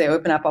then, because they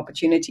open up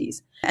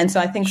opportunities. And so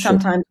I think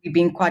sometimes we've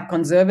been quite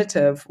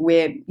conservative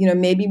where,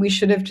 maybe we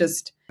should have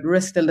just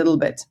risked a little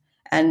bit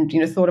and,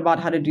 thought about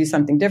how to do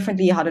something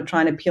differently, how to try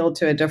and appeal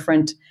to a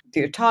different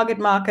target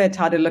market,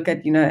 how to look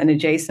at, an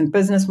adjacent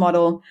business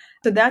model.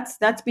 So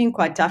that's been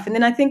quite tough. And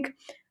then I think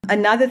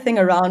another thing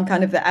around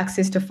kind of the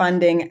access to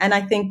funding, and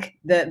I think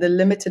the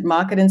limited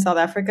market in South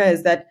Africa,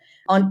 is that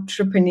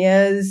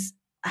entrepreneurs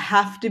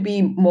have to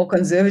be more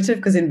conservative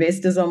because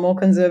investors are more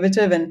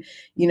conservative. And,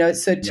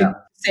 so to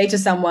say to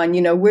someone,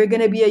 we're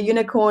going to be a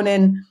unicorn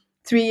in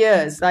 3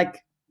 years, like,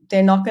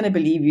 they're not going to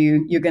believe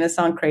you. You're going to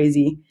sound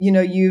crazy.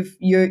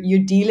 You're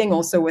dealing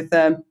also with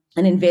an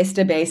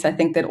investor base, I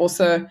think, that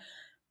also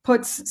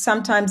puts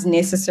sometimes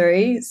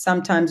necessary,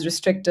 sometimes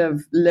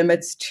restrictive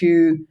limits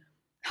to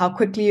how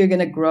quickly you're going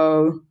to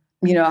grow,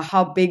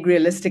 how big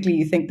realistically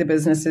you think the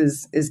business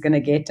is going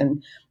to get.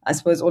 And I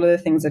suppose all of the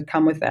things that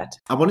come with that.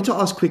 I wanted to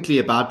ask quickly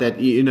about that.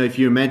 If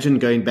you imagine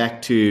going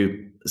back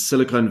to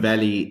Silicon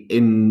Valley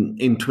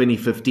in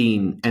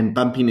 2015 and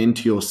bumping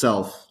into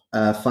yourself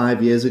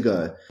 5 years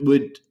ago,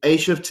 would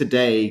Aisha of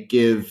today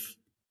give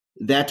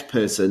that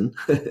person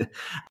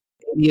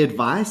any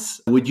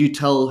advice? Would you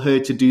tell her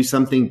to do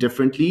something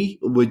differently?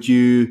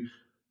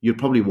 You'd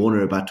probably warn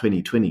her about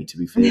 2020, to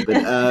be fair. But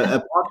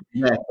apart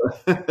from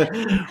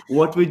that,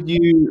 what would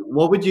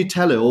you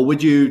tell her, or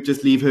would you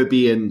just leave her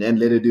be and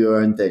let her do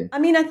her own thing? I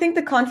mean, I think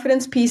the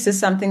confidence piece is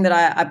something that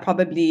I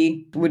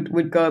probably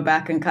would go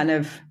back and kind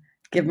of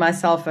give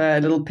myself a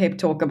little pep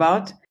talk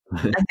about.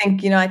 I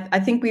think, I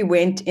think we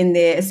went in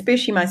there,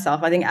 especially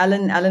myself. I think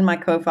Alan, my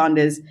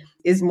co-founder,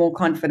 is more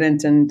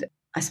confident and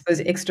I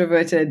suppose,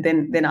 extroverted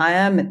than I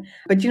am.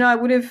 But I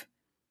would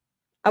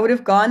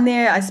have gone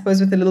there, I suppose,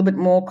 with a little bit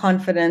more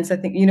confidence. I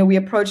think, we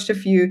approached a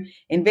few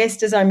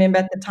investors, I remember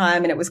at the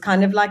time, and it was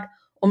kind of like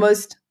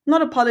almost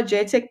not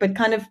apologetic, but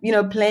kind of,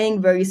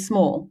 playing very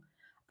small,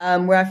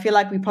 where I feel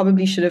like we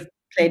probably should have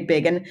played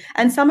big.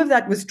 And some of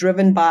that was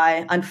driven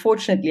by,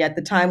 unfortunately, at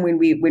the time when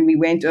we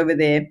went over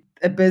there,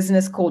 a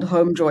business called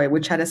Homejoy,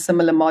 which had a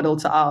similar model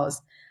to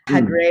ours,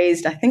 had Mm.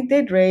 raised, I think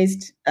they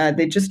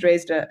just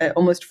raised a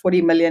almost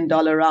 $40 million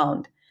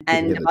round, Good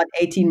and heavens. about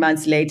 18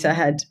 months later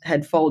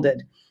had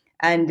folded.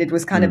 And it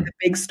was kind of Mm. the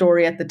big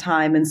story at the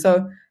time. And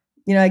so,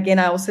 again,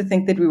 I also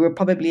think that we were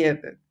probably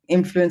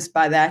influenced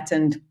by that,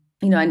 and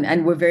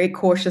we're very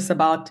cautious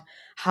about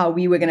how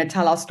we were going to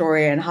tell our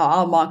story and how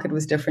our market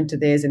was different to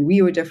theirs and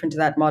we were different to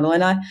that model.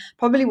 And I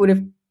probably would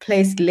have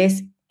placed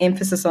less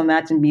emphasis on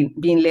that and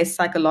being less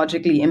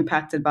psychologically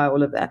impacted by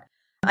all of that.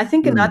 I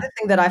think Mm. another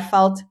thing that I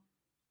felt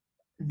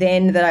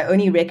then that I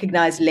only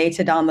recognized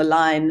later down the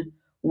line,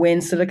 when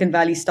Silicon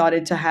Valley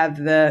started to have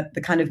the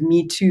kind of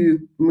Me Too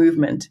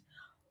movement,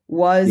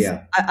 was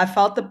Yeah. I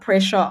felt the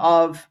pressure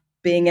of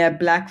being a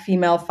Black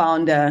female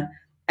founder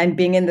and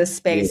being in this Yeah.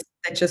 space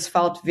that just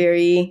felt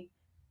very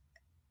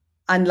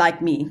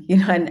unlike me,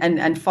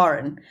 and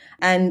foreign.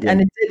 And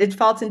Yeah. it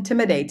felt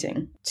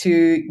intimidating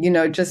to,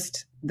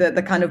 just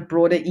the kind of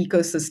broader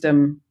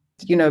ecosystem,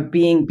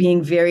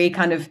 being very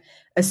kind of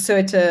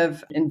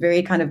assertive and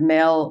very kind of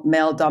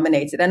male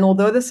dominated. And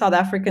although the South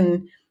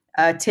African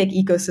tech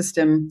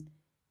ecosystem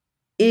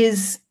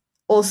is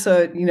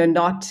also,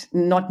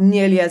 not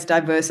nearly as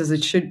diverse as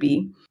it should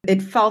be,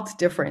 it felt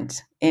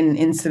different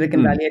in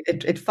Silicon Mm. Valley.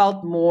 It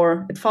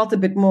felt a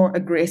bit more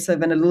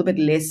aggressive and a little bit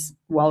less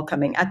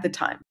welcoming at the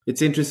time.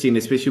 It's interesting,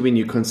 especially when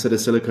you consider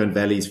Silicon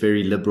Valley's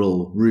very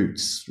liberal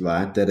roots,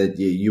 right? That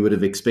you would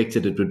have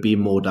expected it would be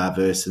more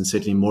diverse and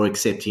certainly more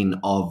accepting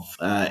of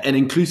an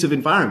inclusive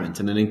environment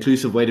and an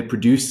inclusive way to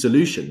produce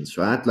solutions,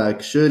 right?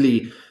 Like,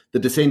 surely the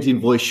dissenting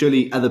voice,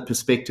 surely other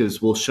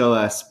perspectives will show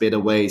us better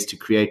ways to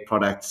create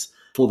products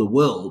for the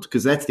world,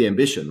 because that's the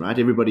ambition, right?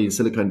 Everybody in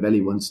Silicon Valley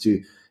wants to,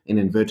 in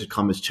inverted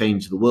commas,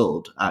 change the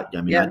world. I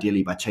mean, Yeah,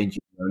 ideally by changing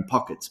their own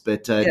pockets,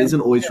 but it yeah,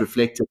 isn't always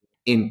reflected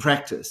in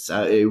practice.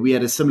 We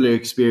had a similar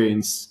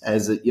experience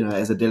as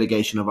a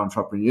delegation of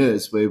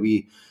entrepreneurs where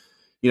we,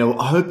 are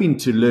hoping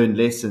to learn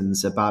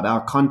lessons about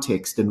our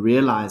context and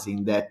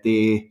realizing that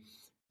there,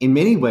 in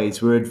many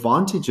ways, were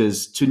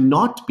advantages to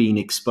not being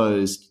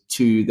exposed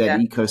to that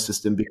yeah,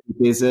 ecosystem,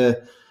 because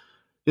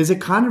there's a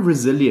kind of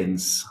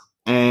resilience.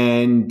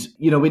 And,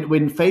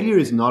 when failure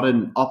is not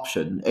an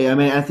option, I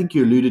mean, I think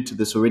you alluded to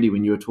this already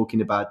when you were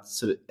talking about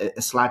sort of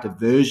a slight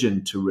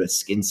aversion to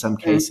risk in some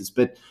mm, cases,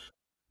 but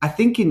I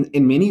think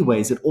in many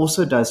ways, it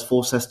also does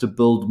force us to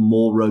build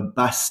more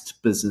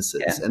robust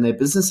businesses. yeah, And they're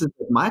businesses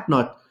that might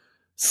not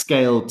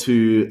scale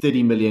to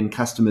 30 million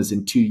customers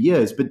in 2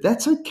 years, but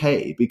that's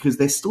okay because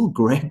they're still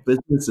great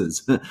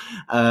businesses.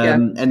 yeah,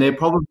 And they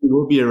probably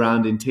will be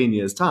around in 10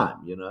 years' time.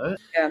 yeah.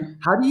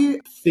 How do you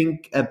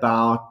think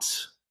about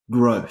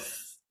growth?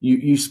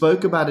 You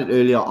spoke about it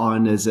earlier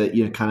on as a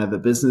kind of a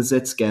business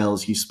that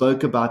scales. You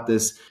spoke about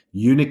this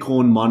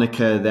unicorn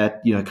moniker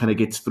that kind of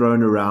gets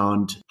thrown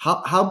around.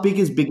 How big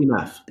is big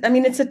enough? I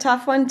mean, it's a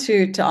tough one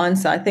to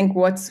answer. I think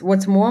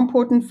what's more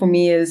important for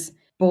me is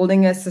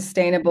building a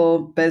sustainable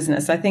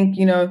business. I think,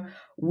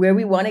 where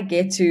we want to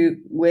get to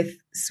with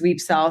Sweep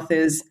South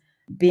is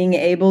being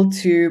able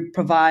to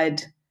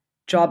provide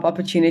job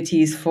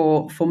opportunities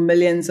for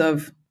millions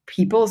of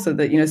people, so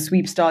that,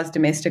 Sweep Stars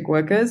domestic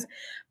workers.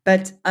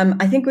 But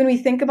I think when we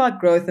think about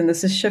growth, and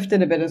this has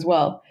shifted a bit as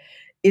well,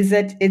 is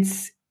that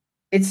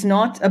it's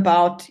not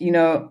about,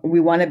 we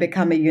want to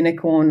become a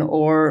unicorn,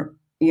 or,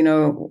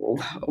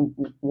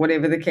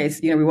 whatever the case,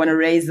 we want to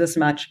raise this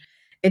much.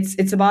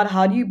 It's about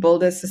how do you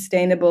build a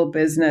sustainable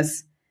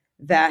business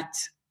that,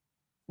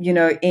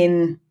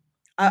 in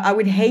I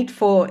would hate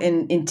for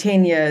in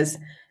 10 years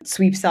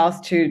Sweep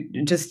South to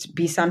just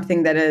be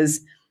something that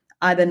is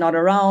either not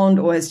around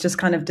or has just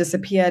kind of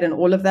disappeared, and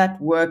all of that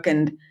work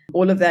and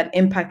all of that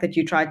impact that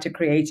you tried to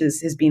create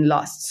has been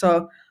lost.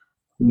 So,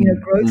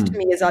 Mm, growth to mm,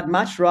 me is I'd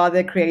much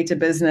rather create a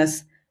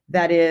business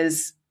that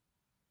is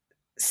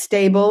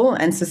stable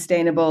and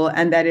sustainable,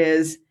 and that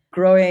is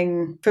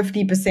growing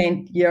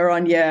 50% year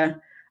on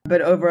year,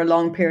 but over a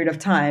long period of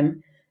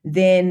time,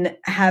 than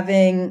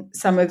having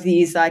some of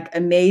these like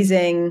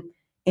amazing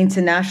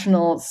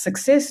international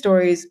success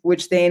stories,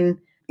 which then,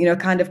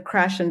 kind of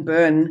crash and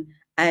burn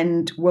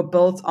and were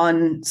built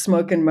on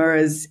smoke and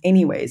mirrors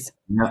anyways,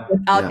 yeah,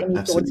 without yeah, any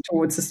thoughts absolutely.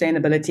 towards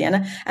sustainability.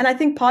 And I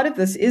think part of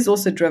this is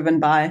also driven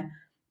by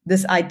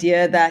this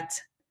idea that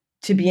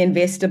to be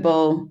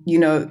investable,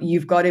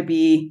 you've got to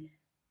be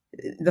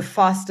the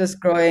fastest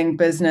growing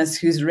business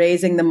who's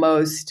raising the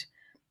most,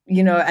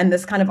 and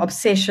this kind of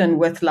obsession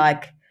with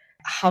like,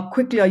 how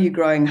quickly are you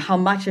growing? How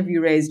much have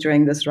you raised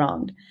during this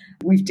round?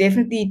 We've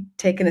definitely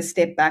taken a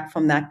step back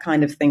from that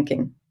kind of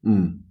thinking.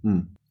 Mm,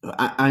 mm.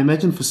 I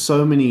imagine for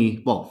so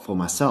many, well, for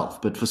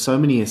myself, but for so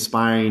many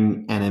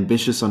aspiring and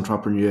ambitious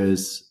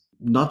entrepreneurs,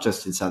 not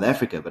just in South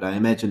Africa, but I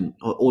imagine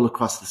all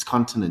across this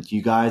continent.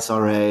 You guys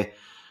are a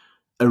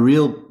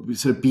real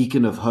sort of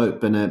beacon of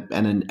hope and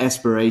an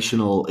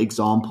aspirational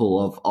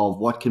example of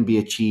what can be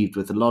achieved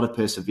with a lot of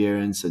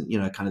perseverance and,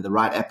 kind of the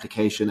right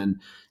application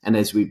and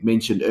as we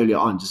mentioned earlier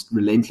on, just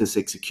relentless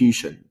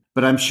execution.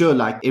 But I'm sure,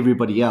 like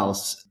everybody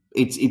else,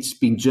 it's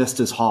been just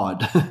as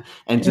hard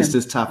and just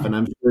as tough. And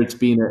I'm sure it's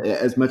been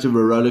as much of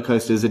a roller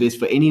coaster as it is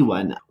for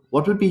anyone.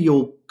 What would be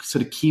your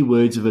sort of key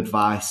words of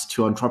advice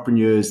to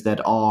entrepreneurs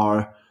that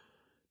are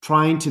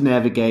trying to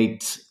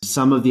navigate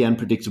some of the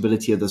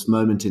unpredictability of this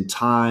moment in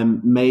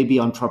time, maybe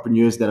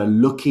entrepreneurs that are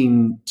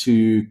looking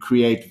to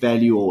create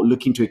value or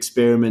looking to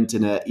experiment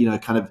in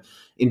kind of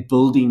in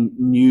building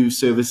new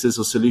services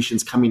or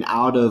solutions coming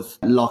out of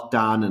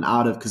lockdown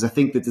and because I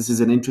think that this is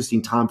an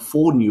interesting time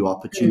for new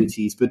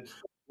opportunities. But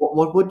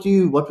what would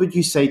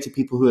you say to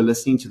people who are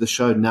listening to the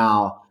show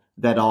now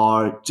that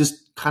are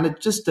just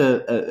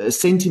a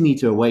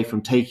centimeter away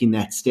from taking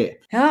that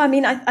step? Yeah, I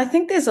mean, I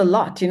think there's a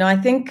lot. I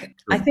think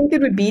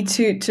it would be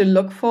to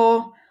look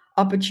for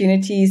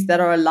opportunities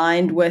that are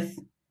aligned with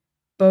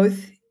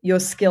both your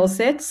skill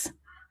sets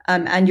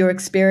and your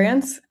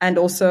experience, and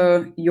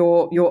also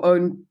your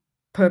own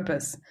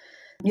purpose.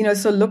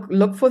 So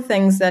look for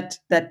things that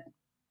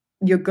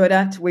you're good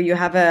at, where you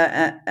have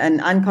an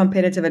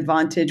uncompetitive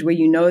advantage, where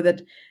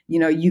that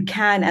you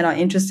can and are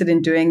interested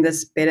in doing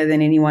this better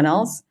than anyone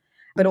else.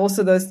 But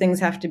also those things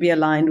have to be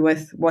aligned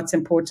with what's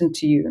important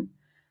to you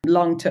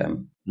long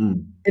term.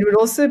 It would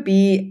also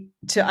be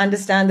to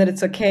understand that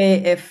it's okay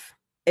if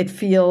it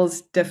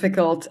feels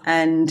difficult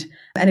and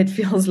it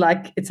feels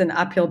like it's an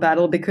uphill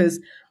battle, because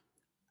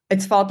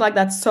it's felt like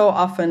that so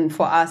often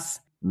for us.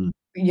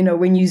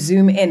 When you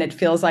zoom in, it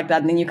feels like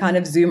that, and then you kind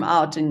of zoom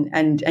out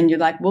and you're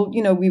like, well,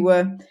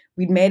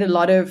 we'd made a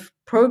lot of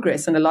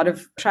progress and a lot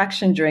of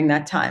traction during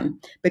that time.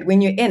 But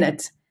when you're in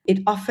it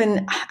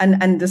often,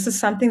 and this is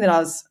something that I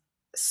was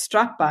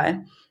struck by,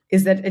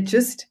 is that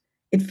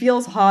it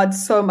feels hard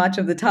so much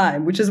of the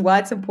time, which is why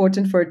it's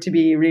important for it to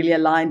be really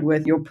aligned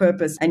with your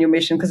purpose and your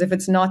mission. Because if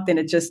it's not, then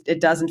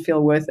it doesn't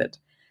feel worth it.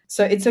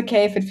 So it's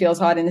okay if it feels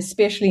hard, and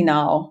especially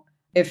now,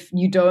 if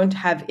you don't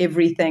have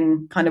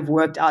everything kind of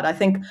worked out. I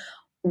think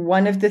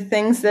one of the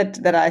things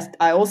that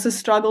I also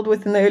struggled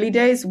with in the early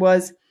days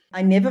was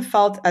I never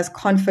felt as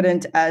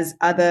confident as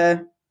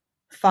other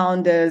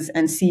founders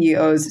and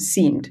CEOs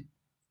seemed.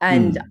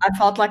 And I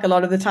felt like a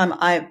lot of the time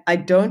I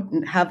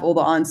don't have all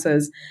the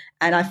answers.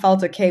 And I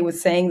felt okay with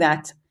saying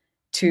that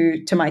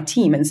to my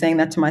team and saying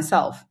that to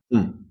myself.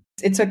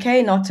 It's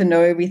okay not to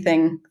know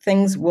everything.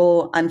 Things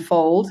will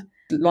unfold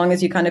as long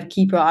as you kind of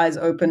keep your eyes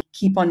open,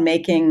 keep on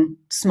making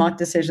smart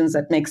decisions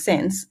that make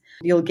sense.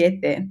 You'll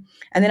get there.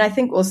 And then I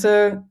think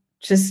also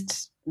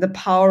just the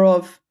power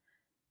of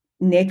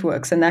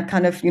networks, and that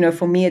kind of,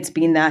 for me, it's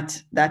been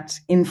that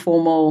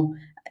informal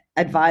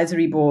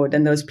advisory board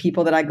and those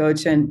people that I go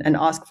to and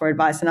ask for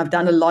advice. And I've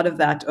done a lot of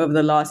that over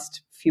the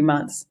last few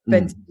months.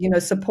 But,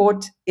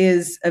 support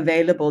is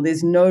available.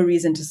 There's no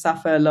reason to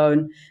suffer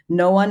alone.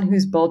 No one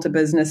who's built a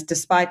business,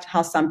 despite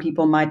how some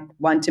people might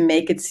want to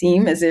make it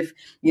seem as if,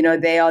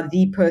 they are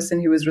the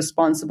person who is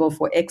responsible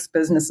for X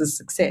business's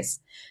success.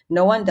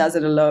 No one does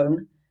it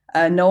alone.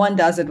 No one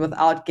does it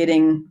without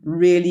getting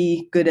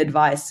really good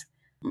advice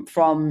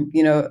from,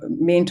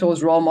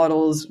 mentors, role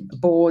models,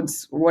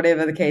 boards,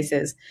 whatever the case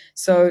is.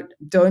 So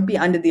don't be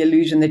under the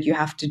illusion that you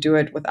have to do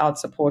it without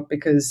support,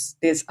 because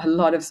there's a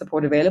lot of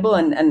support available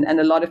and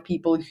a lot of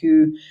people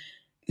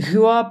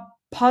who are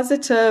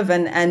positive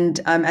and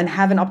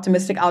have an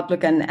optimistic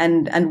outlook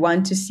and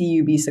want to see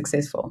you be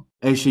successful.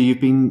 Aisha, you've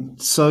been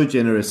so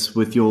generous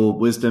with your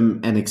wisdom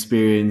and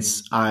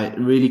experience. I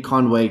really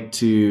can't wait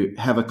to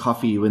have a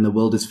coffee when the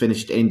world is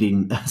finished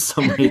ending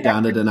somewhere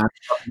down at an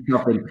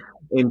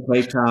in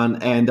Cape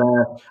Town. And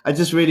I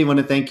just really want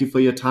to thank you for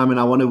your time, and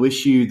I want to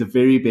wish you the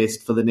very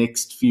best for the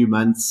next few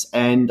months,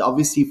 and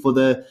obviously for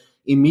the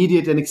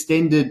immediate and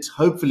extended,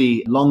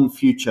 hopefully long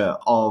future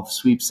of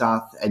Sweep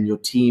South and your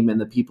team and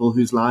the people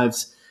whose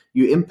lives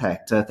you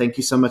impact. Thank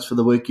you so much for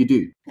the work you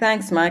do.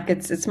 Thanks, Mike.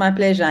 It's my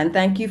pleasure. And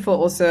thank you for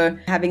also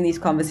having these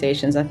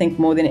conversations. I think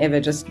more than ever,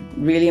 just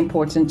really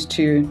important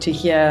to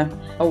hear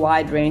a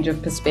wide range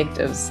of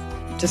perspectives,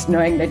 just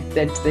knowing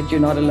that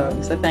you're not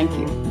alone. So thank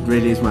you. It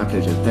really is my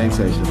pleasure. Thanks,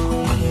 Aisha.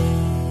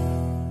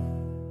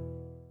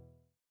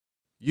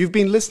 You've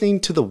been listening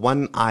to the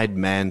One-Eyed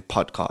Man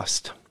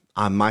podcast.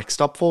 I'm Mike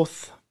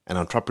Stopforth, an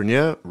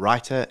entrepreneur,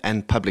 writer,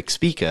 and public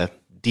speaker,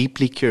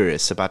 deeply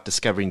curious about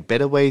discovering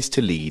better ways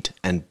to lead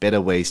and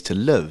better ways to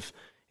live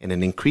in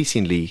an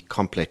increasingly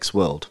complex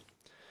world.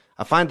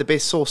 I find the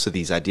best source of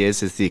these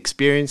ideas is the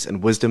experience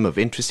and wisdom of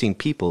interesting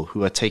people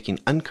who are taking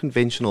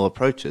unconventional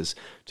approaches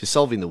to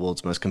solving the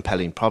world's most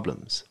compelling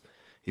problems.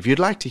 If you'd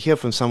like to hear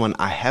from someone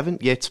I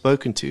haven't yet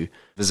spoken to,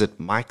 visit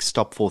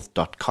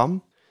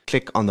mikestopforth.com,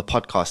 click on the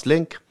podcast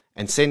link,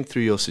 and send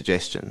through your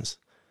suggestions.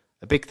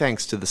 A big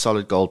thanks to the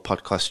Solid Gold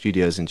Podcast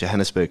Studios in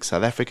Johannesburg,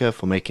 South Africa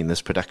for making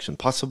this production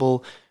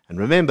possible. And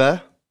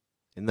remember,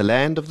 in the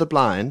land of the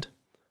blind,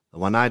 the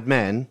one-eyed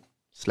man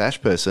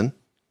 / person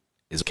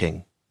is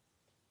king.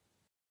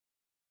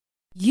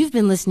 You've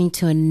been listening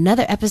to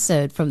another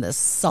episode from the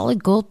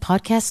Solid Gold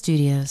Podcast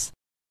Studios.